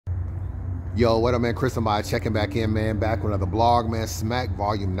Yo, what up, man? Chris Amaya checking back in, man. Back with another blog, man. Smack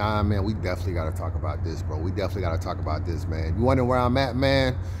Volume 9, man. We definitely got to talk about this, bro. We definitely got to talk about this, man. You wondering where I'm at,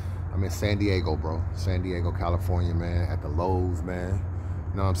 man? I'm in San Diego, bro. San Diego, California, man. At the Lowe's, man.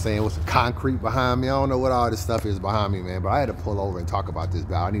 You know what I'm saying? With some concrete behind me. I don't know what all this stuff is behind me, man. But I had to pull over and talk about this,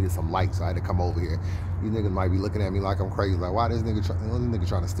 I needed some light, so I had to come over here. These niggas might be looking at me like I'm crazy. Like, why this nigga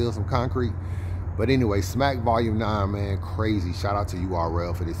trying to steal some concrete? But anyway, Smack Volume 9, man, crazy. Shout out to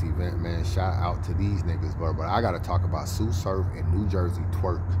URL for this event, man. Shout out to these niggas, bro. But I got to talk about Tsu Surf and New Jersey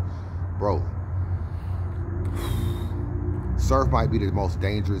Twork. Bro, Surf might be the most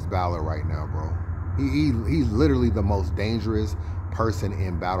dangerous battler right now, bro. He's literally the most dangerous person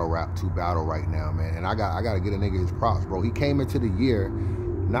in battle rap to battle right now, man. And I got to get a nigga his props, bro. He came into the year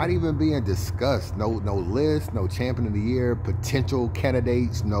not even being discussed. No list, no champion of the year, potential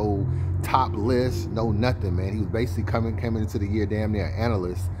candidates, no top list, no nothing, man. He was basically coming into the year damn near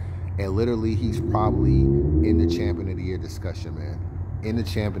analyst, and literally he's probably in the champion of the year discussion, man. In the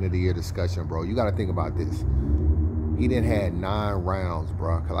champion of the year discussion, bro. You got to think about this. He done had 9 rounds,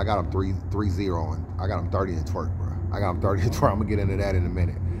 bro. Cause I got him 3-0 and I got him 30 in Twork, bro. I got him 30 in Twork. I'm gonna get into that in a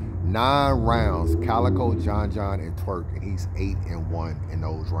minute. 9 rounds, Calico, John, and Twork, and he's 8-1 in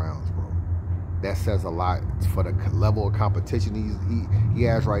those rounds, bro. That says a lot for the level of competition he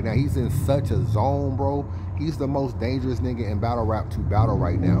has right now. He's in such a zone, bro. He's the most dangerous nigga in battle rap to battle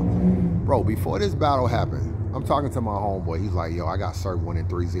right now. Bro, before this battle happened, I'm talking to my homeboy. He's like, yo, I got Surf winning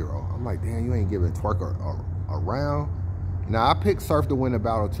 3-0. I'm like, damn, you ain't giving Twork a round? Now, I picked Surf to win the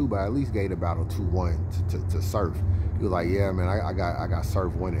battle too, but I at least gave the battle 2-1 to Surf. He was like, yeah, man, I got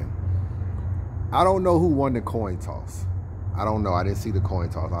Surf winning. I don't know who won the coin toss. I don't know. I didn't see the coin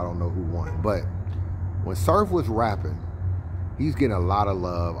toss. I don't know who won. But when Surf was rapping, he's getting a lot of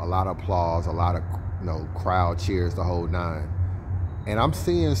love, a lot of applause, a lot of crowd cheers, the whole 9. And I'm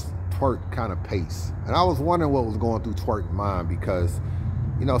seeing Twork kind of pace. And I was wondering what was going through Twork's mind, because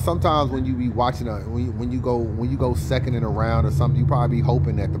sometimes when you be watching when you go second in a round or something, you probably be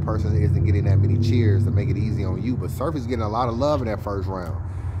hoping that the person isn't getting that many cheers to make it easy on you. But Surf is getting a lot of love in that first round.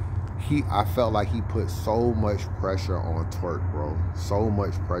 I felt like he put so much pressure on Twork, bro. So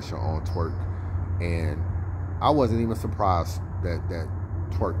much pressure on Twork. And I wasn't even surprised that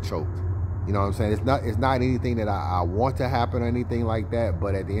Twork choked. You know what I'm saying? It's not anything that I want to happen or anything like that.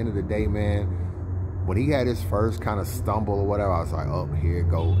 But at the end of the day, man, when he had his first kind of stumble or whatever, I was like, oh, here it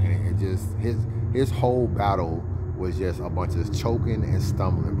go. And it just, his whole battle was just a bunch of choking and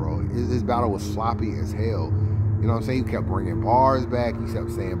stumbling, bro. His battle was sloppy as hell. You know what I'm saying? He kept bringing bars back. He kept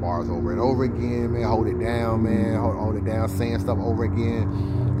saying bars over and over again, man. Hold it down, man. Hold it down, saying stuff over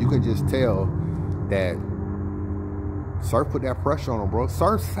again. You could just tell that Surf put that pressure on him, bro.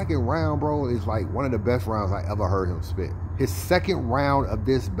 Surf's second round, bro, is like one of the best rounds I ever heard him spit. His second round of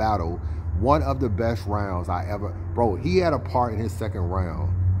this battle, one of the best rounds I ever... Bro, he had a part in his second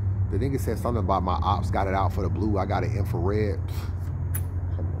round. The nigga said something about my ops got it out for the blue. I got it infrared.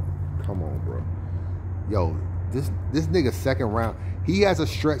 Come on, bro. Yo, this nigga's second round, he has a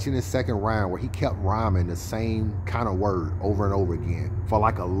stretch in his second round where he kept rhyming the same kind of word over and over again for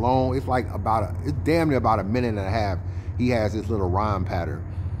like a long, it's damn near about a minute and a half. He has this little rhyme pattern.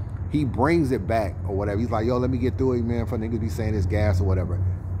 He brings it back or whatever. He's like, yo, let me get through it, man, for niggas be saying this gas or whatever.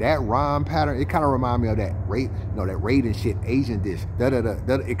 That rhyme pattern, it kind of reminded me of that Raiden shit, Asian dish.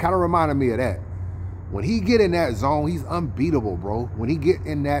 It kind of reminded me of that. When he get in that zone, he's unbeatable, bro. When he get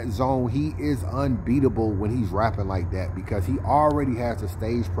in that zone, he is unbeatable when he's rapping like that, because he already has the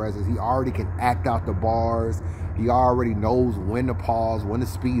stage presence. He already can act out the bars. He already knows when to pause, when to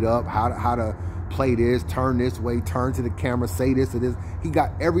speed up, how to play this, turn this way, turn to the camera, say this or this. He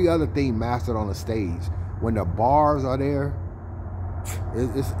got every other thing mastered on the stage. When the bars are there,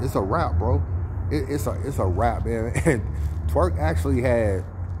 it's a rap, bro. It's a rap, man. And Twork actually had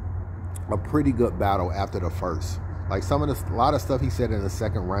a pretty good battle after the first. Like a lot of stuff he said in the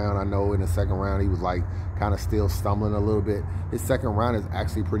second round. I know in the second round he was like kind of still stumbling a little bit. His second round is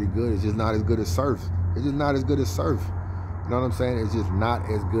actually pretty good. It's just not as good as Surf. It's just not as good as Surf. You know what I'm saying? It's just not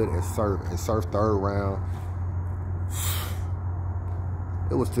as good as Surf. And Surf third round,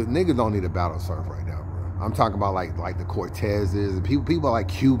 niggas don't need to battle Surf right now, bro. I'm talking about like the Cortezes and people like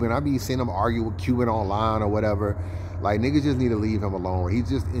Cuban. I be seeing them argue with Cuban online or whatever. Like, niggas just need to leave him alone. He's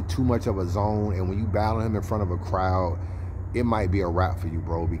just in too much of a zone, and when you battle him in front of a crowd, it might be a wrap for you,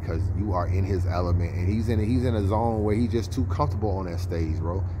 bro, because you are in his element, and he's in a zone where he's just too comfortable on that stage,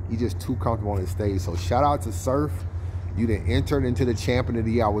 bro. He's just too comfortable on the stage. So shout out to Surf. You done entered into the champion of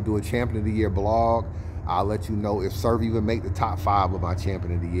the year. I will do a champion of the year blog. I'll let you know if Surf even make the top 5 of my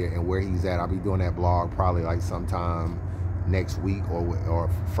champion of the year and where he's at. I'll be doing that blog probably like sometime next week or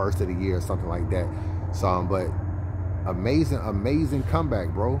first of the year or something like that. So, but amazing comeback,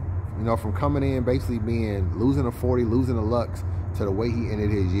 bro. You know, from coming in basically losing a 40, losing a Lux to the way he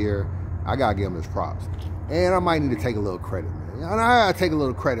ended his year, I gotta give him his props. And I might need to take a little credit, man. And I gotta take a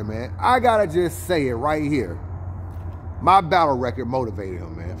little credit, man. I gotta just say it right here. My battle record motivated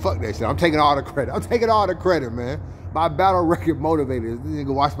him, man. Fuck that shit. I'm taking all the credit. I'm taking all the credit, man. My battle record motivated. This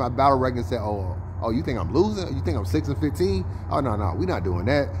nigga watched my battle record and said, oh, you think I'm losing? You think I'm 6-15? Oh, no, we not doing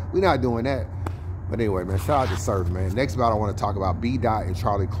that. We not doing that. But anyway, man, shout out to Surf, man. Next battle I want to talk about, B-Dot and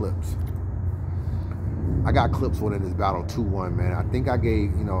Charlie Clips. I got Clips winning this battle 2-1, man. I think I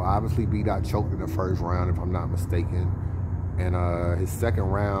gave, you know, obviously B-Dot choked in the first round, if I'm not mistaken. And his second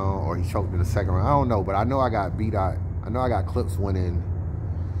round, or he choked in the second round. I don't know, but I know I got B-Dot. I know I got Clips winning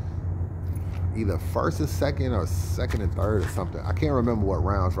either first and second or second and third or something. I can't remember what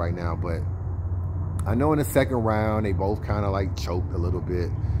rounds right now, but I know in the second round, they both kind of like choked a little bit.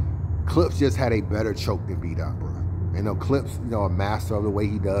 Clips just had a better choke than B-Dot, bro. You know, Clips, you know, a master of the way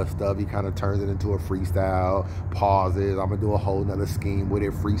he does stuff. He kind of turns it into a freestyle, pauses. I'm going to do a whole nother scheme with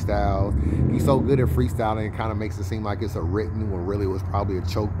it, freestyles. He's so good at freestyling, it kind of makes it seem like it's a written when really it was probably a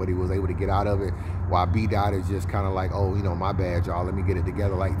choke, but he was able to get out of it. While B-Dot is just kind of like, oh, you know, my bad, y'all, let me get it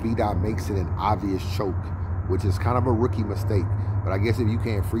together. Like, B-Dot makes it an obvious choke, which is kind of a rookie mistake. But I guess if you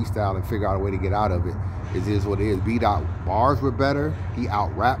can't freestyle and figure out a way to get out of it, it is what it is. B-Dot bars were better. He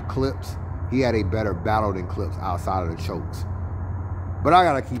out-rapped Clips. He had a better battle than Clips outside of the chokes. But I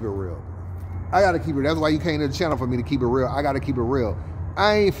gotta keep it real. I gotta keep it. That's why you came to the channel, for me to keep it real. I gotta keep it real.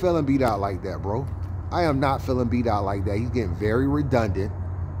 I ain't feeling B-Dot like that, bro. I am not feeling B-Dot like that. He's getting very redundant.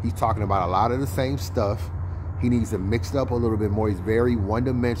 He's talking about a lot of the same stuff. He needs to mix it up a little bit more. He's very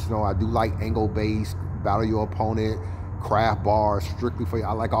one-dimensional. I do like angle-based, battle your opponent, craft bars, strictly for you.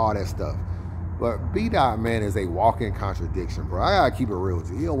 I like all that stuff. But B-Dot, man, is a walking contradiction, bro. I gotta keep it real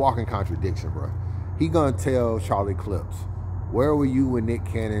with you. He a walking contradiction, bro. He gonna tell Charlie Clips, where were you when Nick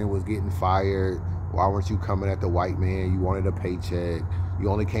Cannon was getting fired? Why weren't you coming at the white man? You wanted a paycheck.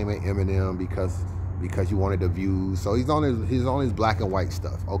 You only came at Eminem because you wanted the views. So he's on his black and white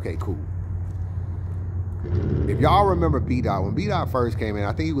stuff. Okay, cool. If y'all remember B-Dot, when B-Dot first came in,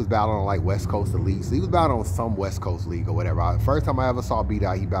 I think he was battling on like West Coast Elite. So he was battling on some West Coast league or whatever. First time I ever saw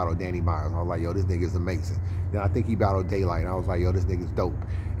B-Dot, he battled Danny Myers. I was like, yo, this nigga's amazing. Then I think he battled Daylight, and I was like, yo, this nigga's dope.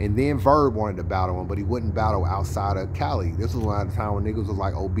 And then Verb wanted to battle him, but he wouldn't battle outside of Cali. This was around the time when niggas was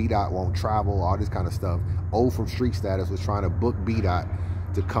like, oh, B-Dot won't travel, all this kind of stuff. O from Street Status was trying to book B-Dot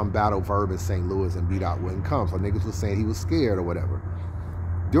to come battle Verb in St. Louis, and B-Dot wouldn't come. So niggas was saying he was scared or whatever.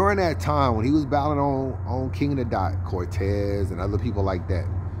 During that time, when he was battling on King of the Dot, Cortez and other people like that,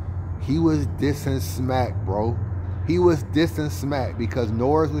 he was dissing Smack, bro. He was dissing Smack because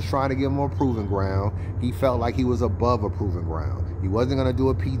Norris was trying to give him a proving ground. He felt like he was above a proving ground. He wasn't going to do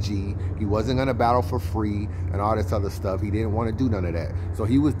a PG. He wasn't going to battle for free and all this other stuff. He didn't want to do none of that. So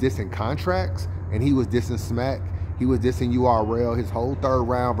he was dissing Contracts, and he was dissing Smack. He was dissing URL. His whole third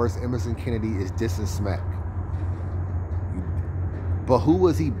round versus Emerson Kennedy is dissing Smack. But who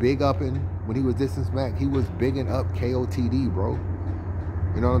was he big upping when he was dissing Smack? He was bigging up KOTD, bro.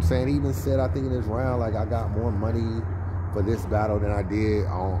 You know what I'm saying? He even said, I think in this round, like, I got more money for this battle than I did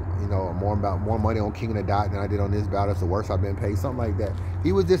on, you know, more money on King of the Dot than I did on this battle. It's the worst I've been paid, something like that.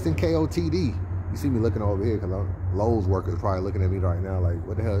 He was dissing KOTD. You see me looking over here because Lowe's workers probably looking at me right now like,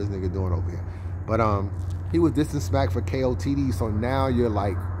 what the hell is this nigga doing over here? But he was dissing Smack for KOTD. So now you're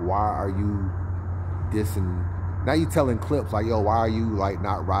like, why are you dissing? Now you telling Clips like, yo, why are you like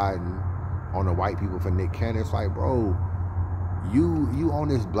not riding on the white people for Nick Cannon? It's like, bro, you on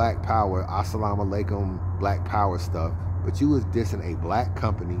this black power, assalamu alaikum, black power stuff, but you was dissing a black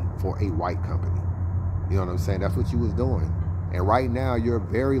company for a white company. You know what I'm saying? That's what you was doing. And right now, you're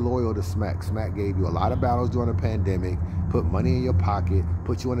very loyal to Smack. Smack gave you a lot of battles during the pandemic, put money in your pocket,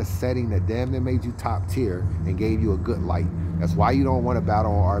 put you in a setting that damn near made you top tier and gave you a good light. That's why you don't want to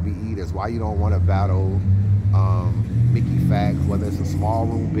battle on RBE. That's why you don't want to battle Mickey Fax, whether it's a small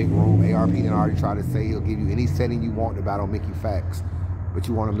room, big room. ARP didn't already try to say he'll give you any setting you want to battle Mickey Fax, but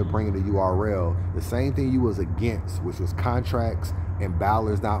you want him to bring in the URL. The same thing you was against, which was Contracts and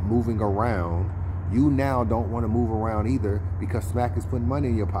battlers not moving around. You now don't want to move around either because Smack is putting money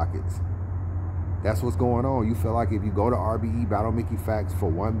in your pockets. That's what's going on. You feel like if you go to RBE, battle Mickey Fax for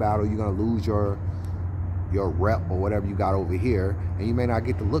one battle, you're going to lose your rep or whatever you got over here, and you may not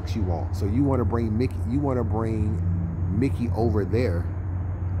get the looks you want. So you want to bring Mickey over there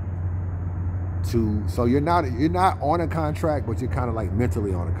so you're not on a contract, but you're kind of like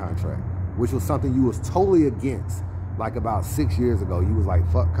mentally on a contract, which was something you was totally against like about 6 years ago. You was like,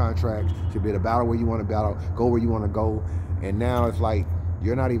 fuck contracts, should be at a battle where you want to battle, go where you want to go. And now it's like,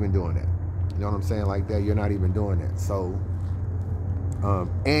 you're not even doing that. You know what I'm saying? Like that, you're not even doing that. So,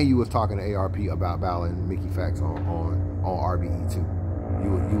 and you was talking to ARP about battling Mickey Factz on RBE too.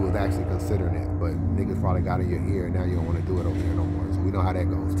 You was actually considering it, but niggas probably got in your ear and now you don't want to do it over here no more. So we know how that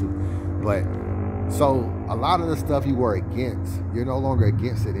goes too. But so a lot of the stuff you were against, you're no longer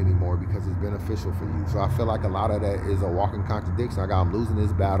against it anymore because it's beneficial for you. So I feel like a lot of that is a walking contradiction. I got him losing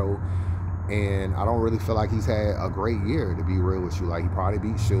this battle, and I don't really feel like he's had a great year, to be real with you. Like, he probably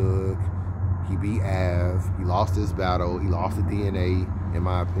beat Suge, he beat Av, he lost this battle, he lost the DNA, in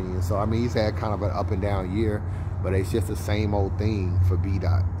my opinion. So I mean, he's had kind of an up and down year, but it's just the same old thing for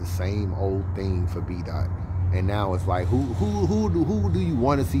B-Dot. The same old thing for B-Dot. And now it's like, who do you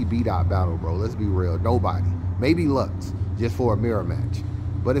want to see B-Dot battle, bro? Let's be real. Nobody. Maybe Lux, just for a mirror match.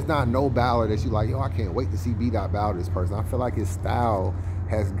 But it's not no battler that you like, yo, I can't wait to see B-Dot battle this person. I feel like his style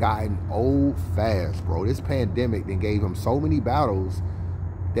has gotten old fast, bro. This pandemic then gave him so many battles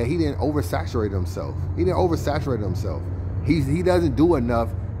that he didn't oversaturate himself. He didn't oversaturate himself. He doesn't do enough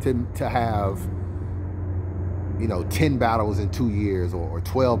to have, you know, 10 battles in 2 years or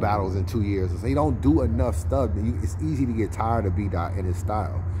 12 battles in 2 years. So he don't do enough stuff. It's easy to get tired of B-Dot and his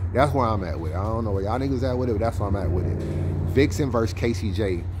style. That's where I'm at with it. I don't know where y'all niggas at with it, but that's where I'm at with it. Vixen versus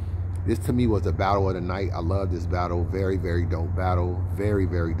KCJ. This to me was the battle of the night. I love this battle. Very, very dope battle. Very,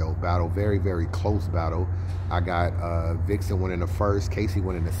 very dope battle. Very, very close battle. I got Vixen winning the first, Casey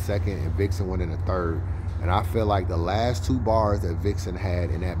winning the second, and Vixen winning the third. And I feel like the last 2 bars that Vixen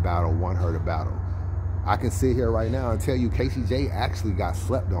had in that battle won her the battle. I can sit here right now and tell you KCJ actually got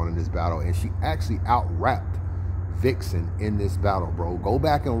slept on in this battle, and she actually out-rapped Vixen in this battle, bro. Go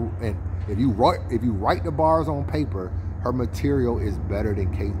back and if you write the bars on paper, her material is better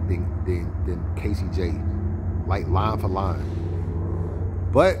than KCJ, like line for line.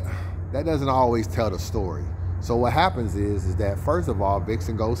 But that doesn't always tell the story. So what happens is that first of all,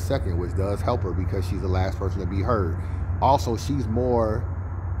 Vixen goes second, which does help her because she's the last person to be heard. Also, she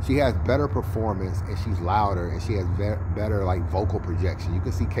has better performance, and she's louder, and she has better like vocal projection. You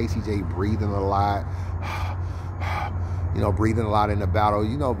can see KCJ breathing a lot, you know, breathing a lot in the battle.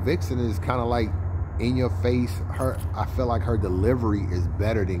 You know, Vixen is kind of like in your face. I feel like her delivery is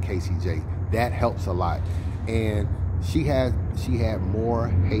better than KCJ. That helps a lot. And she had more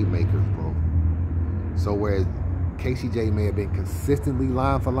haymakers, bro. So whereas KCJ may have been consistently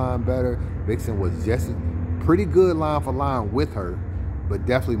line for line better, Vixen was just pretty good line for line with her, but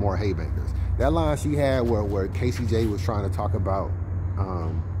definitely more haymakers. That line she had where KCJ was trying to talk about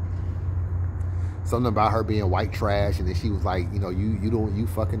something about her being white trash, and then she was like, you know, you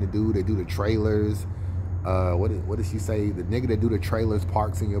fucking the dude that do the trailers. What did she say? The nigga that do the trailers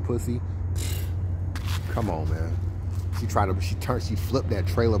parks in your pussy. Come on, man. She flipped that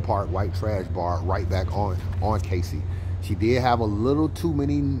trailer park white trash bar right back on Casey. She did have a little too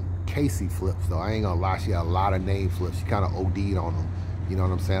many Casey flips though. I ain't gonna lie, she had a lot of name flips. She kind of OD'd on them. You know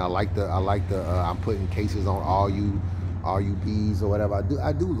what I'm saying? I like the I'm putting cases on all you B's or whatever.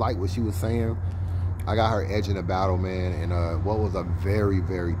 I do like what she was saying. I got her edge in the battle, man, and what was a very,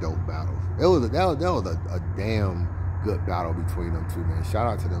 very dope battle. That was a damn good battle between them two, man. Shout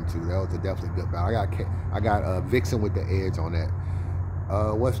out to them two. That was a definitely good battle. I got Vixen with the edge on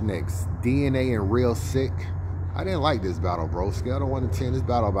that. What's next? DNA and Real Sick. I didn't like this battle, bro. Scale of 1 to 10. This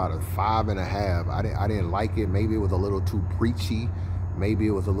battle about a 5.5. I didn't like it. Maybe it was a little too preachy. Maybe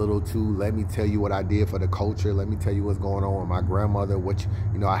it was a little too, let me tell you what I did for the culture. Let me tell you what's going on with my grandmother.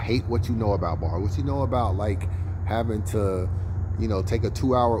 You know, I hate what you know about bar. What you know about, like, having to, you know, take a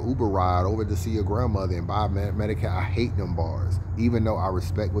 2-hour Uber ride over to see your grandmother and buy Medicare. I hate them bars. Even though I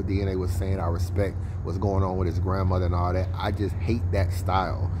respect what DNA was saying, I respect what's going on with his grandmother and all that. I just hate that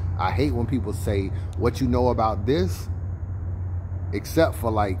style. I hate when people say, what you know about this, except for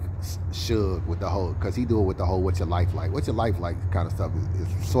like Suge with the whole, because he do it with the whole, what's your life like? What's your life like kind of stuff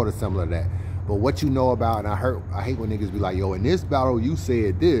is sort of similar to that. But what you know about, and I hate when niggas be like, yo, in this battle you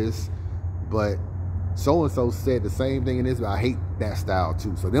said this, but so-and-so said the same thing in this. I hate that style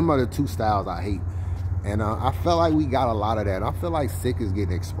too. So them are the two styles I hate. And I felt like we got a lot of that. And I feel like Sick is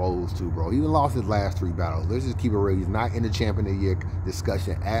getting exposed too, bro. He lost his last 3 battles. Let's just keep it real. He's not in the Champion of the Year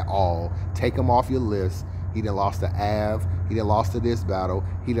discussion at all. Take him off your list. He done lost to Av. He done lost to this battle.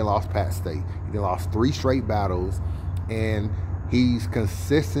 He done lost Pat State. He done lost 3 straight battles. And he's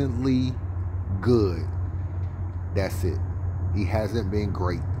consistently good. That's it. He hasn't been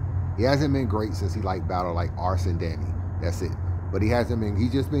great. He hasn't been great since he like battled like Arson Danny. That's it. But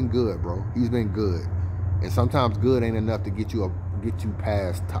he's just been good, bro. He's been good. And sometimes good ain't enough to get you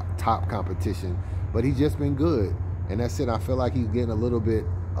past top competition. But he's just been good. And that's it. I feel like he's getting a little bit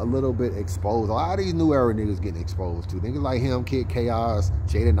exposed. A lot of these new era niggas getting exposed too. Niggas like him, Kid Chaos,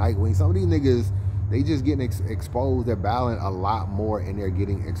 Jada Nightwing. Some of these niggas, they just getting exposed. They're battling a lot more and they're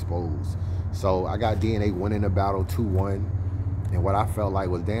getting exposed. So I got DNA winning the battle 2-1. And what I felt like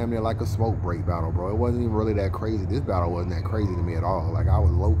was damn near like a smoke break battle, bro. It wasn't even really that crazy. This battle wasn't that crazy to me at all. Like, I was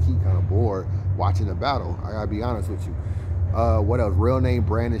low-key kind of bored watching the battle. I gotta be honest with you. What else? Real name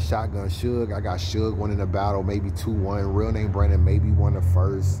Brandon, Shotgun Suge. I got Suge winning the battle, maybe 2-1. Real name Brandon maybe won the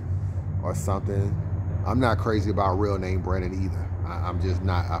first or something. I'm not crazy about real name Brandon either. I'm just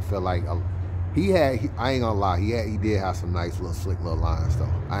not. I feel like I ain't gonna lie. He did have some nice little slick little lines though.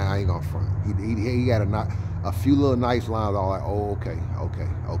 I ain't gonna front. He had a few little nice lines. I was like, oh, okay.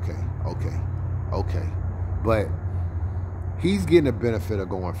 But he's getting the benefit of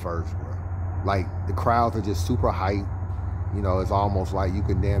going first, bro. Like, the crowds are just super hyped. You know, it's almost like you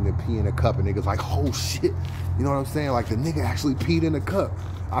can damn near pee in a cup and niggas like, oh shit. You know what I'm saying? Like, the nigga actually peed in the cup.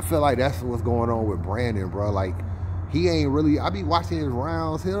 I feel like that's what's going on with Brandon, bro. Like, he ain't really, I be watching his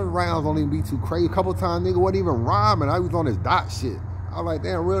rounds. His rounds don't even be too crazy. A couple times, nigga wasn't even rhyming. I was on his dot shit. I was like,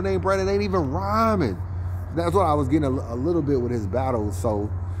 damn, real name Brandon ain't even rhyming. That's what I was getting a little bit with his battles.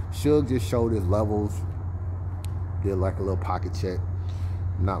 So, Suge just showed his levels. Did like a little pocket check.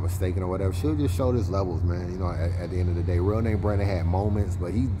 Not mistaken or whatever. She'll just show his levels, man. You know, at the end of the day, real name Brandon had moments,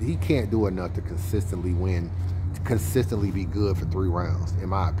 but he can't do enough to consistently win, to consistently be good for 3 rounds. In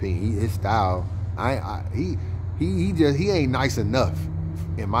my opinion, his style, he ain't nice enough,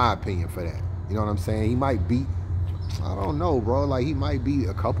 in my opinion, for that. You know what I'm saying? He might beat, I don't know, bro. Like, he might beat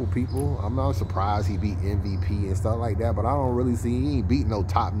a couple people. I'm not surprised he beat MVP and stuff like that, but I don't really see he ain't beating no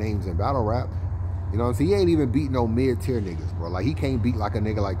top names in battle rap. You know what I'm saying? He ain't even beat no mid-tier niggas, bro. Like, he can't beat like a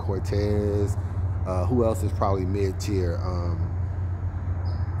nigga like Cortez. Who else is probably mid-tier?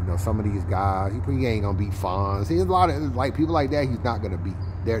 You know, some of these guys. He ain't gonna beat Fonz. There's a lot of like people like that. He's not gonna beat.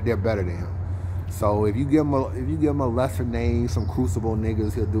 They're better than him. So if you give him a lesser name, some Crucible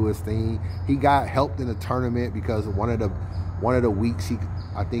niggas, he'll do his thing. He got helped in the tournament because one of the weeks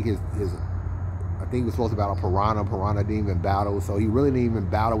I think he was supposed to battle Piranha. Piranha didn't even battle, so he really didn't even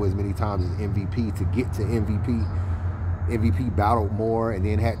battle as many times as MVP to get to MVP. MVP battled more and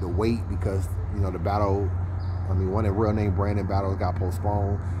then had to wait because, you know, the battle, I mean, one of the real name Brandon battles got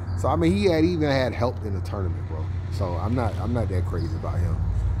postponed. So, I mean, he even had help in the tournament, bro. So, I'm not that crazy about him.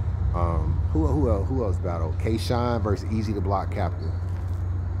 Who else battled? K-Shine versus Easy the Block Captain.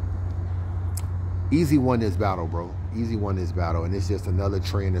 Easy won this battle, bro. Easy won this battle, and it's just another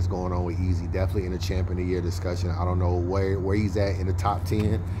trend that's going on with Easy. Definitely in the Champion of the Year discussion. I don't know where he's at in the top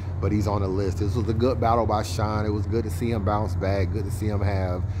 10, but he's on the list. This was a good battle by Shine. It was good to see him bounce back. Good to see him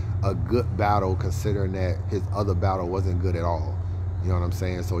have a good battle, considering that his other battle wasn't good at all. You know what I'm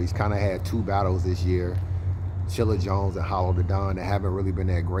saying? So he's kind of had 2 battles this year. Chilla Jones and Hollow the Don that haven't really been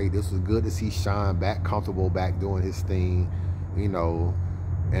that great. This was good to see Shine back comfortable, back doing his thing, you know.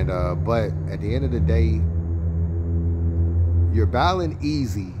 And but at the end of the day, you're battling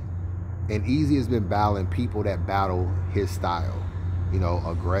Easy, and Easy has been battling people that battle his style. You know,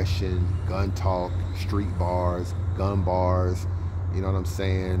 aggression, gun talk, street bars, gun bars, you know what I'm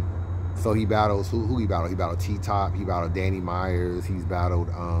saying? So he battles, who he battled? He battled T-Top, he battled Danny Myers, he's battled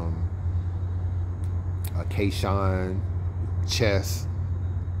K-Shine, Chess.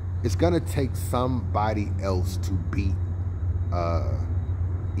 It's gonna take somebody else to beat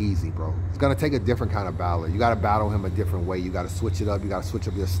Easy, bro. It's gonna take a different kind of battler. You gotta battle him a different way. You gotta switch it up. You gotta switch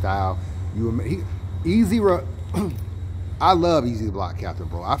up your style. I love Easy the Block Captain,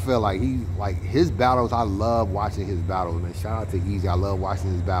 bro. I feel like his battles. I love watching his battles, man. Shout out to Easy. I love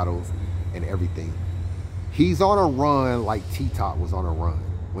watching his battles and everything. He's on a run like T-Top was on a run.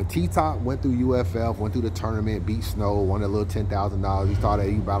 When T-Top went through UFF, went through the tournament, beat Snow, won a little $10,000. He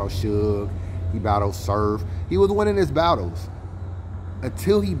started. He battled Suge. He battled Surf. He was winning his battles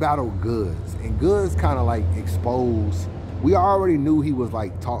until he battled Goods, and Goods kind of like exposed. We already knew he was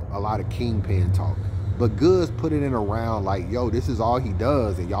like talk a lot of Kingpin talk, but Goods put it in a round like, yo, this is all he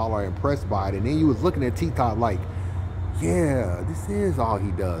does, and y'all are impressed by it. And then you was looking at T-Top like, yeah, this is all he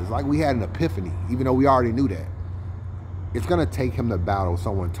does. Like, we had an epiphany, even though we already knew that. It's gonna take him to battle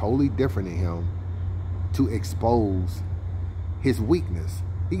someone totally different than him to expose his weakness.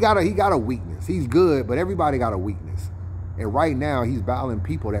 He got a weakness. He's good, but everybody got a weakness. And right now, he's battling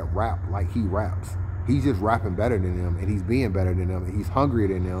people that rap like he raps. He's just rapping better than them, and he's being better than them, and he's hungrier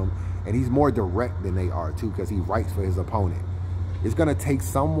than them, and he's more direct than they are, too, because he writes for his opponent. It's going to take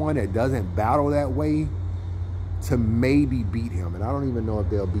someone that doesn't battle that way to maybe beat him. And I don't even know if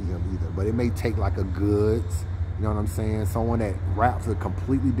they'll beat him either, but it may take like a Goods. You know what I'm saying? Someone that raps a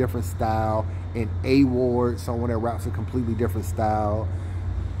completely different style. And A-Ward, someone that raps a completely different style.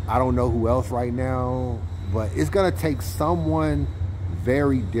 I don't know who else right now, but it's going to take someone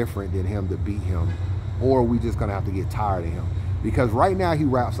very different than him to beat him, or we just going to have to get tired of him. Because right now he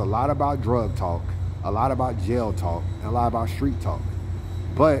raps a lot about drug talk, a lot about jail talk, and a lot about street talk.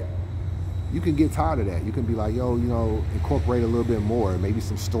 But you can get tired of that. You can be like, yo, you know, incorporate a little bit more, maybe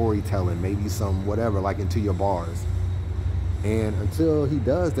some storytelling, maybe some whatever, like into your bars. And until he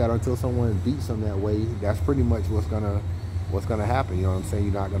does that, until someone beats him that way, that's pretty much what's gonna happen. You know what I'm saying?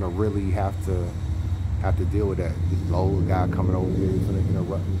 You're not gonna really have to deal with that. This old guy coming over here, he's gonna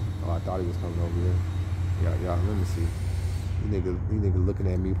interrupt me. Oh, I thought he was coming over here. Yeah, let me see. These niggas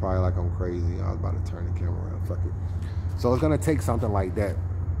looking at me probably like I'm crazy. I was about to turn the camera around. Fuck it. So it's gonna take something like that.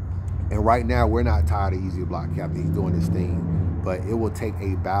 And right now, we're not tired of Easy Block Captain. He's doing his thing. But it will take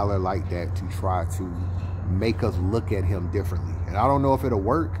a battler like that to try to make us look at him differently. And I don't know if it'll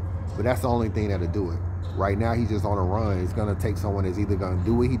work, but that's the only thing that'll do it. Right now, he's just on a run. It's going to take someone that's either going to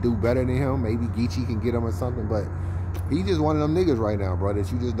do what he do better than him. Maybe Geechee can get him or something. But he's just one of them niggas right now, bro,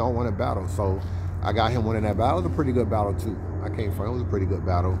 that you just don't want to battle. So I got him winning that battle. It was a pretty good battle, too. I came from it. It was a pretty good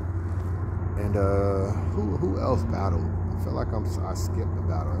battle. And who else battled? I feel like I skipped a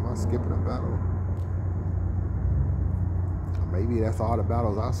battle. Am I skipping a battle? Maybe that's all the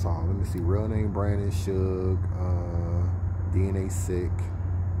battles I saw. Let me see. Real Name Brandon, Suge, DNA Sick,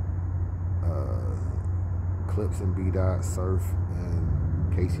 Clips and B-Dot, Surf,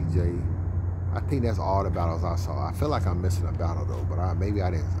 and KCJ. I think that's all the battles I saw. I feel like I'm missing a battle though, but maybe I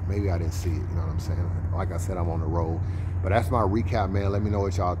didn't see it. You know what I'm saying? Like I said, I'm on the road. But that's my recap, man. Let me know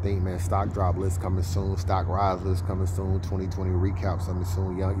what y'all think, man. Stock drop list coming soon. Stock rise list coming soon. 2020 recap coming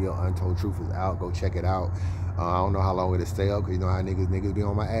soon. Young Yo Untold Truth is out. Go check it out. I don't know how long it'll stay up because you know how niggas be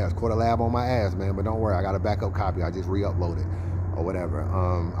on my ass. Quarter Lab on my ass, man. But don't worry, I got a backup copy. I just re-upload it or whatever.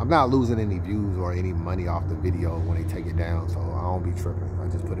 I'm not losing any views or any money off the video when they take it down, so I don't be tripping. I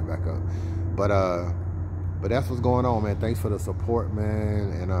just put it back up. But that's what's going on, man. Thanks for the support,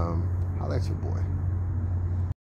 man. And holla at your boy.